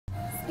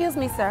Excuse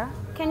me, sir.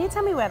 Can you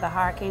tell me where the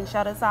hurricane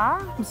shutters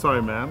are? I'm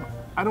sorry, ma'am.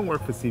 I don't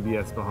work for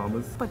CBS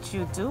Bahamas. But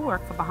you do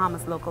work for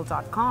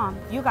BahamasLocal.com.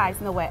 You guys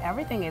know where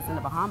everything is in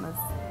the Bahamas.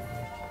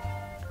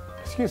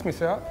 Excuse me,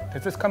 sir.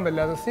 Does this come with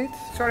leather seats?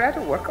 Sorry, I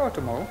don't work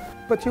AutoMall.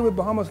 But you're with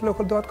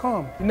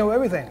BahamasLocal.com. You know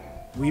everything.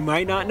 We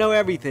might not know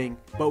everything,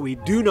 but we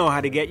do know how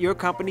to get your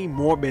company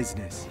more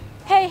business.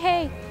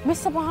 Hey,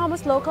 Mr.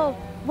 Bahamas Local,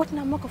 what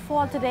number could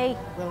fall today?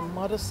 Well,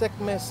 mother sick,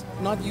 miss.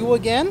 Not you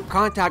again?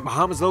 Contact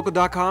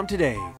BahamasLocal.com today.